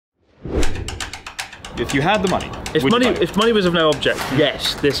if you had the money, if money was of no object,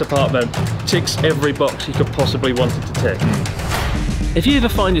 yes, this apartment ticks every box you could possibly want it to tick. If you ever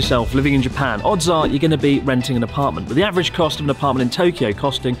find yourself living in Japan, odds are you're going to be renting an apartment, with the average cost of an apartment in Tokyo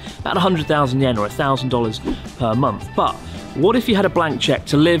costing about 100,000 yen or $1,000 per month. But what if you had a blank check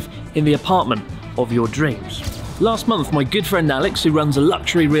to live in the apartment of your dreams? Last month, my good friend Alex, who runs a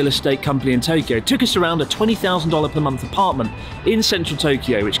luxury real estate company in Tokyo, took us around a $20,000 per month apartment in central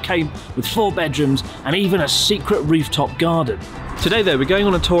Tokyo, which came with 4 bedrooms and even a secret rooftop garden. Today though, we're going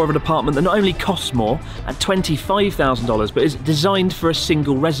on a tour of an apartment that not only costs more at $25,000, but is designed for a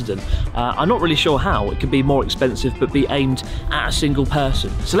single resident. I'm not really sure how it could be more expensive but be aimed at a single person.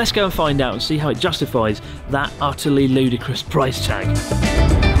 So let's go and find out and see how it justifies that utterly ludicrous price tag.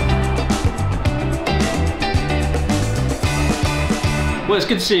 Well, it's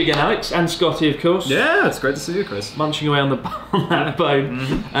good to see you again, Alex, and Scotty, of course. Yeah, it's great to see you, Chris. Munching away on that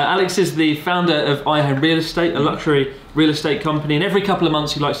bone. Alex is the founder of iHome Real Estate, a luxury real estate company, and every couple of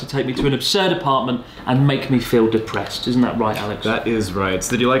months he likes to take me to an absurd apartment and make me feel depressed. Isn't that right, Alex? That is right.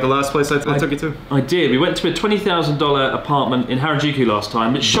 So did you like the last place I took you to? I did. We went to a $20,000 apartment in Harajuku last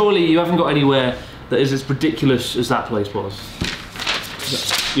time, but surely you haven't got anywhere that is as ridiculous as that place was.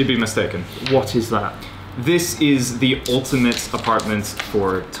 You'd be mistaken. What is that? This is the ultimate apartment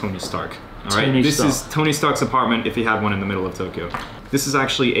for Tony Stark. All right, this is Tony Stark's apartment if he had one in the middle of Tokyo. This is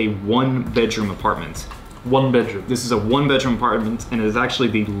actually a 1-bedroom apartment. 1 bedroom. This is a 1-bedroom apartment, and it is actually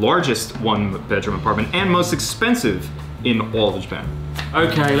the largest 1-bedroom apartment and most expensive in all of Japan.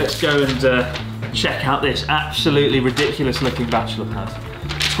 Okay, let's go and check out this absolutely ridiculous looking bachelor pad.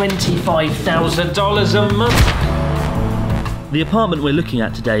 $25,000 a month. The apartment we're looking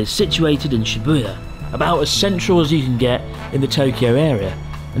at today is situated in Shibuya, about as central as you can get in the Tokyo area.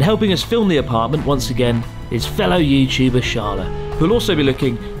 And helping us film the apartment once again is fellow YouTuber Sharla, who'll also be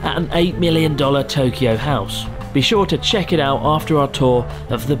looking at an $8 million Tokyo house. Be sure to check it out after our tour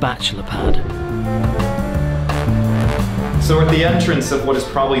of the bachelor pad. So we're at the entrance of what is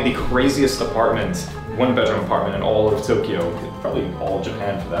probably the craziest apartment, 1-bedroom apartment in all of Tokyo, probably all of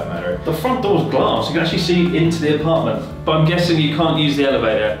Japan for that matter. The front door's glass, you can actually see into the apartment, but I'm guessing you can't use the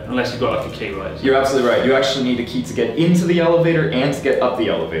elevator unless you've got like a key, right? You're absolutely right. You actually need a key to get into the elevator and to get up the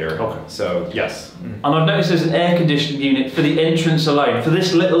elevator. Okay. So, yes. And I've noticed there's an air conditioning unit for the entrance alone, for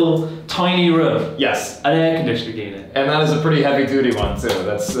this little tiny room. Yes. An air conditioning unit. And that is a pretty heavy duty one too.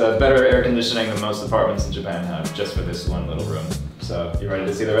 That's better air conditioning than most apartments in Japan have, just for this one little room. So, you ready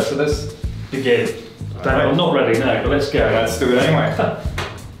to see the rest of this? Begin. Right. I'm not ready, no, but let's go. Let's do it anyway.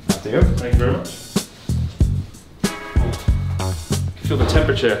 After you. Thank you very much. You can feel the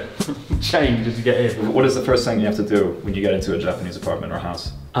temperature change as you get in. What is the first thing you have to do when you get into a Japanese apartment or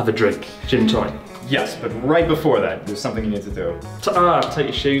house? Have a drink. Gin tonic. Yes, but right before that, there's something you need to do. Take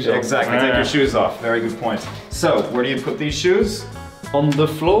your shoes off. Exactly, take your shoes off. Very good point. So, where do you put these shoes? On the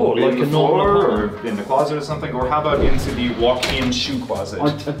floor, like a normal or in the closet or something, or how about into the walk-in shoe closet?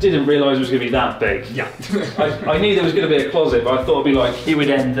 I didn't realise it was going to be that big. Yeah. I knew there was going to be a closet, but I thought it'd be like, it would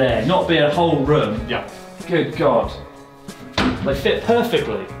end there, not be a whole room. Yeah. Good God. They fit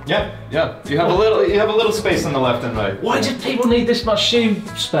perfectly. Yeah, yeah. You have a little space on the left and right. Why do people need this much shoe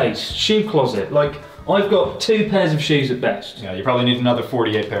space? Shoe closet? Like, I've got 2 pairs of shoes at best. Yeah, you probably need another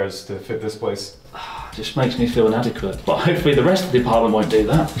 48 pairs to fit this place. Just makes me feel inadequate. But hopefully the rest of the apartment won't do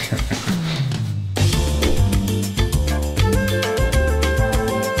that.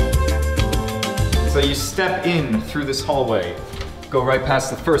 So you step in through this hallway, go right past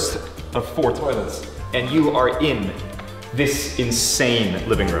the first of 4 toilets, and you are in this insane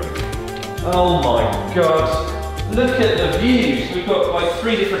living room. Oh my God. Look at the views. We've got like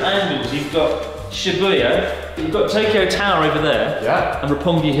 3 different angles. You've got Shibuya, you've got Tokyo Tower over there, yeah, and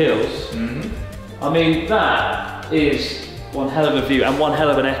Roppongi Hills. I mean, that is one hell of a view and one hell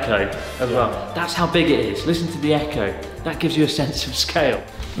of an echo as well. That's how big it is. Listen to the echo. That gives you a sense of scale.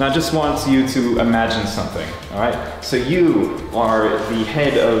 Now I just want you to imagine something, all right? So you are the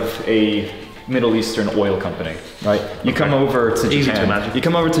head of a Middle Eastern oil company, right? You come over to Japan. Easy to imagine. You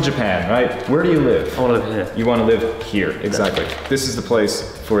come over to Japan, right? Where do you live? I want to live here. You want to live here, exactly. This is the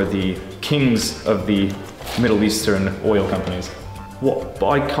place for the kings of the Middle Eastern oil companies. What? But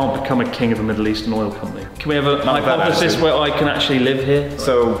I can't become a king of a Middle Eastern oil company. Can we have a hypothesis where I can actually live here?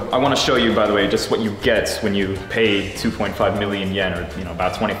 So I want to show you, by the way, just what you get when you pay 2.5 million yen, or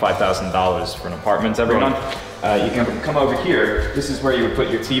about $25,000 for an apartment every month. You can come over here. This is where you would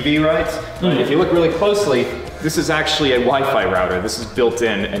put your TV, right? If you look really closely, this is actually a Wi-Fi router. This is built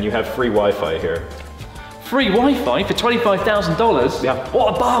in, and you have free Wi-Fi here. Free Wi-Fi for $25,000? Yeah.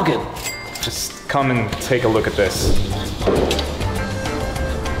 What a bargain! Just come and take a look at this.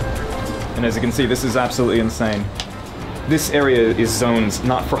 And as you can see, this is absolutely insane. This area is zoned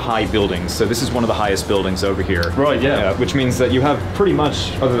not for high buildings, so this is one of the highest buildings over here. Right, yeah. Which means that you have pretty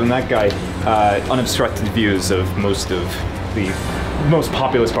much, other than that guy, unobstructed views of most of the most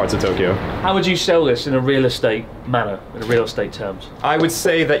populous parts of Tokyo. How would you sell this in a real estate manner, in real estate terms? I would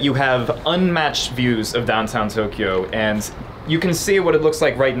say that you have unmatched views of downtown Tokyo, and you can see what it looks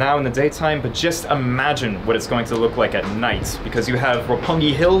like right now in the daytime, but just imagine what it's going to look like at night, because you have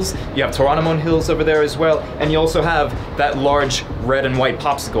Roppongi Hills, you have Toranomon Hills over there as well, and you also have that large red and white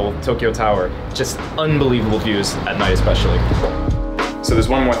popsicle Tokyo Tower. Just unbelievable views at night especially. So there's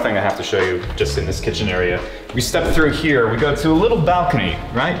one more thing I have to show you just in this kitchen area. We step through here, we go to a little balcony,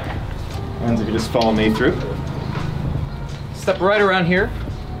 right? And if you just follow me through. Step right around here.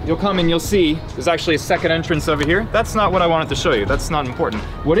 You'll come and you'll see there's actually a second entrance over here. That's not what I wanted to show you. That's not important.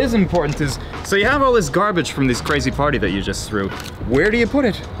 What is important is, so you have all this garbage from this crazy party that you just threw. Where do you put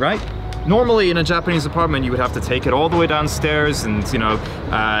it, right? Normally in a Japanese apartment, you would have to take it all the way downstairs and, you know,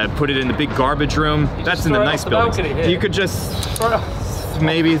 put it in the big garbage room. That's in the nice buildings. You could just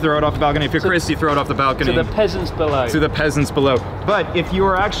maybe throw it off the balcony. If you're Chris, you throw it off the balcony. To the peasants below. To the peasants below. But if you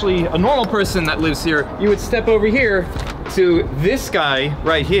are actually a normal person that lives here, you would step over here to this guy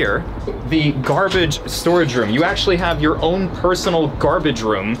right here, the garbage storage room. You actually have your own personal garbage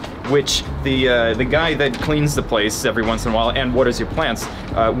room, which the guy that cleans the place every once in a while and waters your plants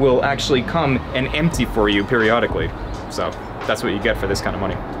will actually come and empty for you periodically. So that's what you get for this kind of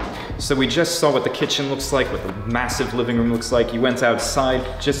money. So we just saw what the kitchen looks like, what the massive living room looks like. You went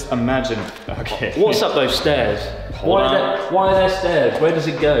outside, just imagine. Okay. What's up those stairs? Why are there stairs? Where does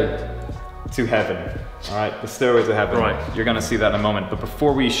it go? To heaven. All right, the stairway to heaven. Right. You're gonna see that in a moment, but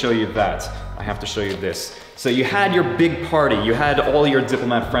before we show you that, I have to show you this. So you had your big party, you had all your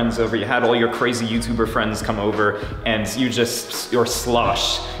diplomat friends over, you had all your crazy YouTuber friends come over, and you're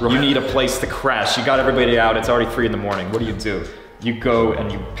sloshed. Right. You need a place to crash. You got everybody out, it's already 3 in the morning. What do? You go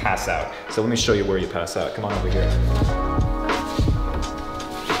and you pass out. So let me show you where you pass out. Come on over here.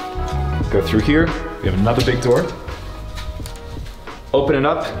 Go through here, we have another big door. Open it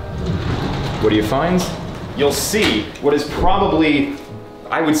up. What do you find? You'll see what is probably,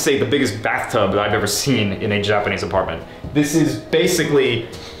 I would say, the biggest bathtub that I've ever seen in a Japanese apartment. This is basically,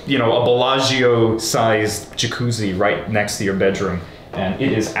 you know, a Bellagio-sized jacuzzi right next to your bedroom. And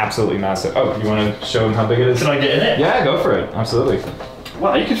it is absolutely massive. Oh, you want to show them how big it is? Can I get in it? Yeah, go for it. Absolutely.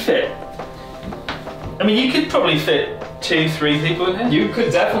 Wow, you could fit. I mean, you could probably fit 2, 3 people in here. You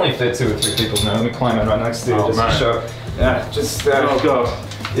could definitely fit 2 or 3 people now. Let me climb in right next to you just to show. Yeah, just. Oh god.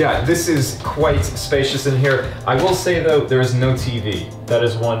 Yeah, this is quite spacious in here. I will say though, there is no TV. That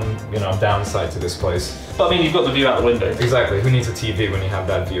is one, you know, downside to this place. But I mean, you've got the view out the window. Exactly. Who needs a TV when you have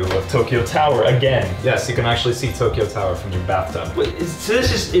that view of Tokyo Tower again? Yes, you can actually see Tokyo Tower from your bathtub. So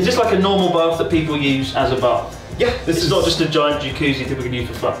is this like a normal bath that people use as a bath? Yeah, this is not just a giant jacuzzi people can use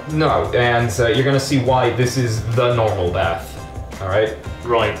for fun. No, and you're gonna see why this is the normal bath. All right.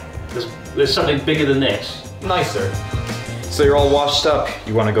 Right. There's something bigger than this. Nicer. So you're all washed up,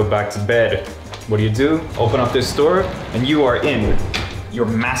 you want to go back to bed. What do? Open up this door, and you are in your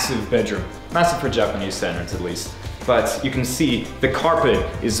massive bedroom. Massive for Japanese standards, at least. But you can see the carpet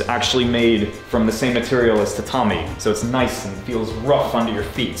is actually made from the same material as tatami, so it's nice and feels rough under your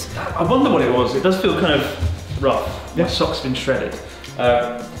feet. I wonder what it was. It does feel kind of rough. My socks have been shredded.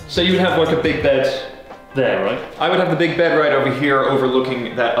 So you would have like a big bed there, right? I would have the big bed right over here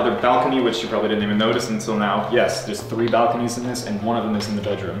overlooking that other balcony, which you probably didn't even notice until now. Yes, there's 3 balconies in this, and one of them is in the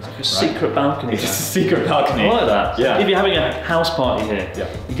bedroom. It's like a secret balcony. It's a secret balcony. I like that. Yeah. If you're having a house party here,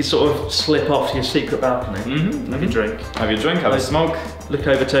 you could sort of slip off to your secret balcony, have your drink. Have your drink, have a smoke. Look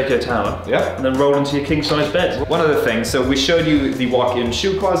over Tokyo Tower. Yeah. And then roll into your king-size bed. One other thing, so we showed you the walk-in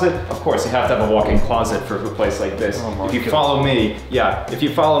shoe closet. Of course, you have to have a walk-in closet for a place like this. Oh if you follow me, if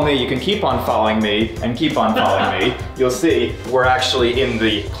you follow me, you can keep on following me and keep on following me. You'll see we're actually in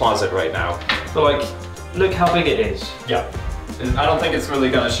the closet right now. But like, look how big it is. Yeah. I don't think it's really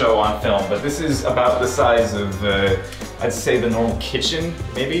gonna show on film, but this is about the size of, I'd say the normal kitchen,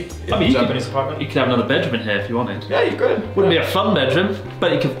 maybe, in a Japanese apartment. You could have another bedroom in here if you wanted. Yeah, you could. Wouldn't be a fun bedroom,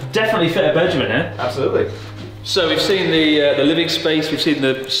 but you could definitely fit a bedroom in here. Absolutely. So we've seen the living space, we've seen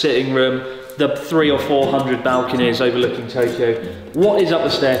the sitting room, the 300 or 400 balconies overlooking Tokyo. What is up the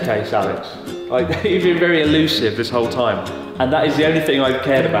staircase, Alex? Like, you've been very elusive this whole time, and that is the only thing I've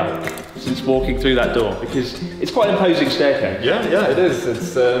cared about since walking through that door, because it's quite an imposing staircase. Yeah, it is.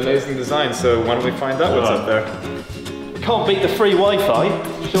 It's an amazing design, so why don't we find out what's up there? Can't beat the free Wi-Fi,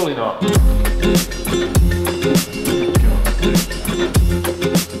 surely not.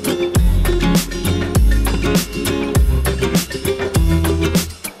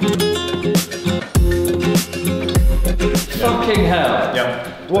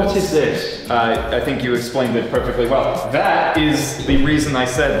 What is this? I think you explained it perfectly well. That is the reason I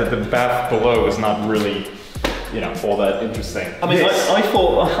said that the bath below is not really, you know, all that interesting. I mean, I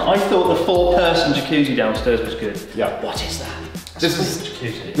thought the 4-person jacuzzi downstairs was good. Yeah. What is that? This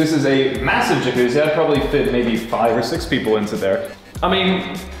is a massive jacuzzi. I'd probably fit maybe 5 or 6 people into there. I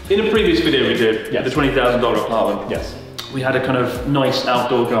mean, in a previous video we did, yes. the $20,000 apartment. Yes. We had a kind of nice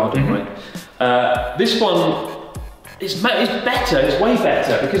outdoor garden, right? This one is better, it's way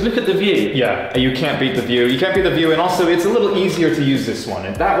better, because look at the view. Yeah, you can't beat the view. You can't beat the view, and also it's a little easier to use this one.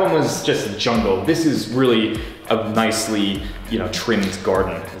 And that one was just a jungle. This is really a nicely, you know, trimmed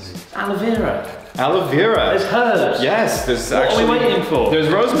garden. Aloe vera. Aloe vera. There's herbs. Yes, there's what actually. What are we waiting for? There's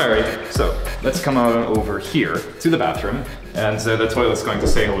rosemary. So let's come on over here to the bathroom, and the toilet's going to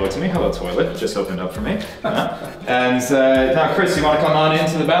say hello to me. Hello, toilet. Just opened up for me. And now, Chris, you want to come on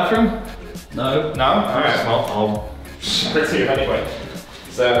into the bathroom? No. No? All right. Well, I'll spritz you anyway.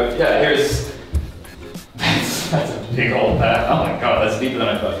 So yeah, here's. That's a big old bath. Oh my god, that's deeper than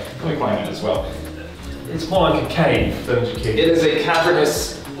I thought. Let me climb it as well. It's more like a cave, don't you think? It is a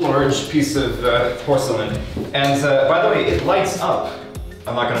cavernous, large piece of porcelain. And by the way, it lights up.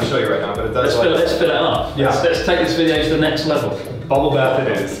 I'm not going to show you right now, but it does. Let's fill it up. Yeah. Let's take this video to the next level. Bubble bath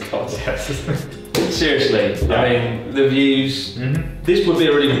it is. God, yes. Seriously, Yeah. I mean, the views. This would be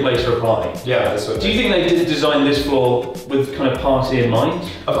a really good place for a party. Yeah, this would. Do you think they did design this floor with kind of party in mind?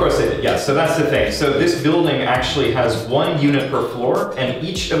 Of course they did, yeah. So that's the thing. So this building actually has 1 unit per floor, and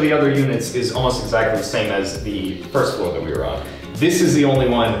each of the other units is almost exactly the same as the first floor that we were on. This is the only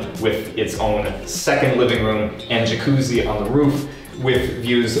one with its own second living room and jacuzzi on the roof with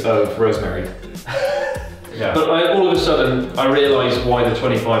views of rosemary. Yeah. But all of a sudden, I realised why the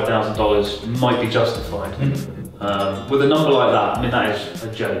 $25,000 might be justified. With a number like that, I mean, that is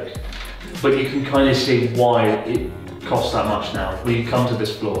a joke. But you can kind of see why it costs that much now, when you come to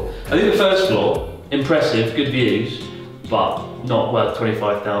this floor. I think the first floor, impressive, good views, but not worth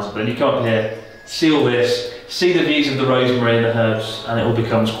 $25,000. Then you come up here, see all this, see the views of the rosemary and the herbs, and it all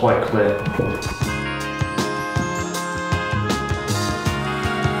becomes quite clear.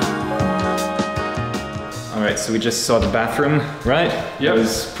 All right, so we just saw the bathroom, right? Yep. It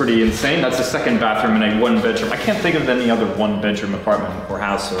was pretty insane. That's the second bathroom in a 1-bedroom. I can't think of any other 1-bedroom apartment or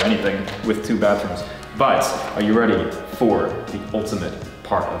house or anything with 2 bathrooms. But are you ready for the ultimate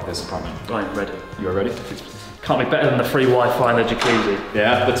part of this apartment? I'm ready. You are ready? Can't be better than the free Wi-Fi and the jacuzzi.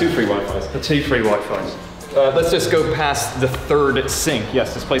 Yeah, the 2 free Wi-Fis. The 2 free Wi-Fis. Let's just go past the 3rd sink.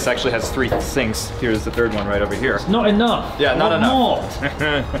 Yes, this place actually has 3 sinks. Here's the 3rd one right over here. Not enough. Yeah, not enough. More.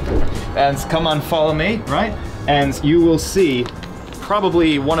 And come on, follow me, right? And you will see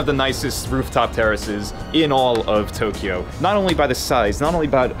probably one of the nicest rooftop terraces in all of Tokyo. Not only by the size, not only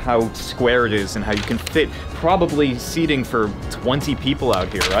about how square it is and how you can fit probably seating for 20 people out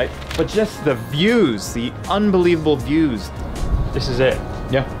here, right? But just the views, the unbelievable views. This is it.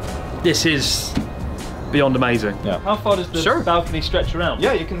 Yeah. This is beyond amazing. Yeah. How far does the balcony stretch around?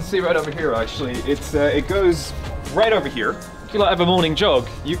 Yeah, you can see right over here actually. It goes right over here. You could like have a morning jog.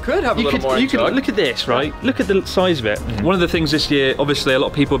 You could have a little morning jog. Look at this, right? Look at the size of it. One of the things this year, obviously a lot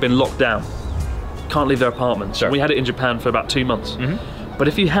of people have been locked down. Can't leave their apartments. Sure. We had it in Japan for about 2 months. But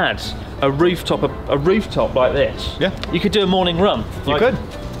if you had a rooftop like this, yeah, you could do a morning run. You could.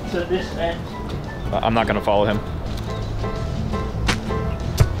 To this end. I'm not gonna follow him.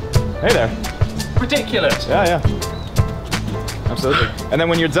 Hey there. Ridiculous. Yeah. Absolutely. And then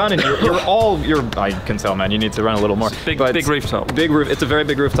when you're done and you're I can tell, man, you need to run a little more. Big rooftop. Big roof. It's a very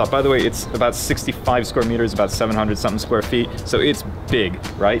big rooftop. By the way, it's about 65 square meters, about 700 something square feet. So it's big,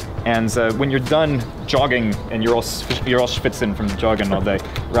 right? And when you're done jogging and you're all schwitzing from jogging all day,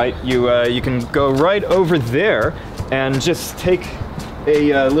 right? You can go right over there and just take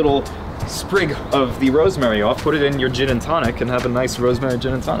a little sprig of the rosemary off, put it in your gin and tonic, and have a nice rosemary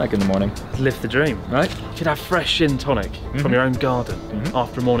gin and tonic in the morning. Live the dream, right? You could have fresh gin tonic from your own garden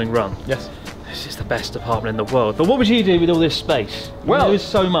after a morning run. Yes. This is the best apartment in the world. But what would you do with all this space? Well, there's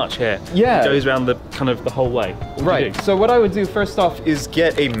so much here. Yeah. It goes around the kind of the whole way. Right. So what I would do first off is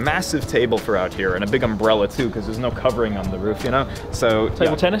get a massive table for out here and a big umbrella too, because there's no covering on the roof, you know. So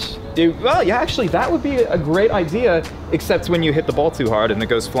table tennis? Well, yeah, actually that would be a great idea, except when you hit the ball too hard and it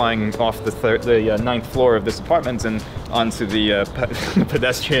goes flying off the 9th floor of this apartment and onto the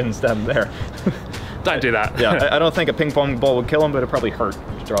pedestrians down there. Don't do that. Yeah, I don't think a ping pong ball would kill him, but it'd probably hurt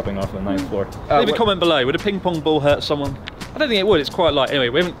dropping off the 9th floor. Leave a comment below. Would a ping pong ball hurt someone? I don't think it would. It's quite light. Anyway,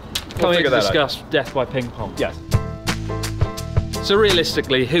 we haven't come here to discuss death by ping pong. Yes. So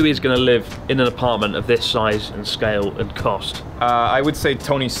realistically, who is going to live in an apartment of this size and scale and cost? I would say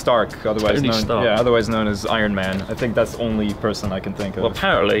Tony Stark, otherwise Tony known as Iron Man. I think that's the only person I can think of. Well,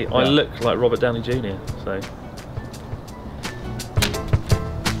 apparently I look like Robert Downey Jr. So,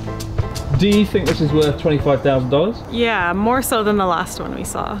 do you think this is worth $25,000? Yeah, more so than the last one we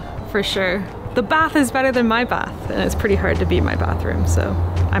saw, for sure. The bath is better than my bath, and it's pretty hard to beat my bathroom, so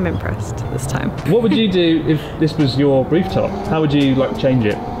I'm impressed this time. What would you do if this was your rooftop? How would you like change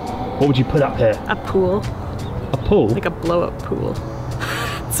it? What would you put up here? A pool. A pool? Like a blow-up pool.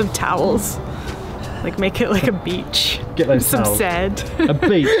 Some towels. Like make it like a beach. Get those some towels. sand. A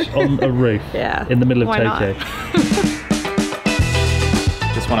beach on a roof. Yeah. In the middle of Why Tokyo.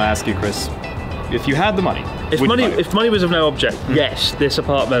 Just want to ask you, Chris, if you had the money, if money was of no object, yes, this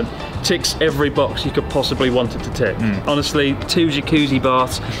apartment ticks every box you could possibly want it to tick. Honestly, 2 jacuzzi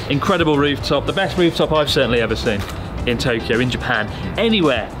baths, incredible rooftop, the best rooftop I've certainly ever seen in Tokyo, in Japan,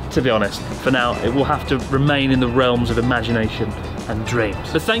 anywhere, to be honest. For now, it will have to remain in the realms of imagination and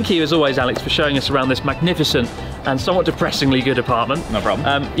dreams. But thank you, as always, Alex, for showing us around this magnificent and somewhat depressingly good apartment. No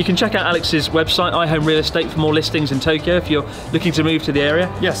problem. You can check out Alex's website, iHome Real Estate, for more listings in Tokyo if you're looking to move to the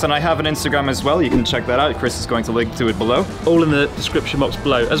area. Yes, and I have an Instagram as well. You can check that out. Chris is going to link to it below. All in the description box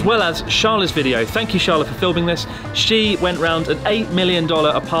below, as well as Charlotte's video. Thank you, Charlotte, for filming this. She went round an $8 million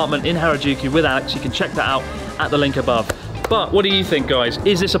apartment in Harajuku with Alex. You can check that out at the link above. But what do you think, guys?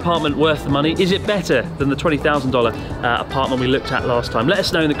 Is this apartment worth the money? Is it better than the $20,000 apartment we looked at last time? Let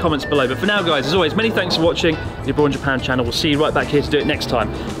us know in the comments below. But for now, guys, as always, many thanks for watching the Abroad in Japan channel. We'll see you right back here to do it next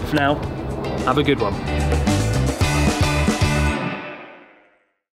time. For now, have a good one.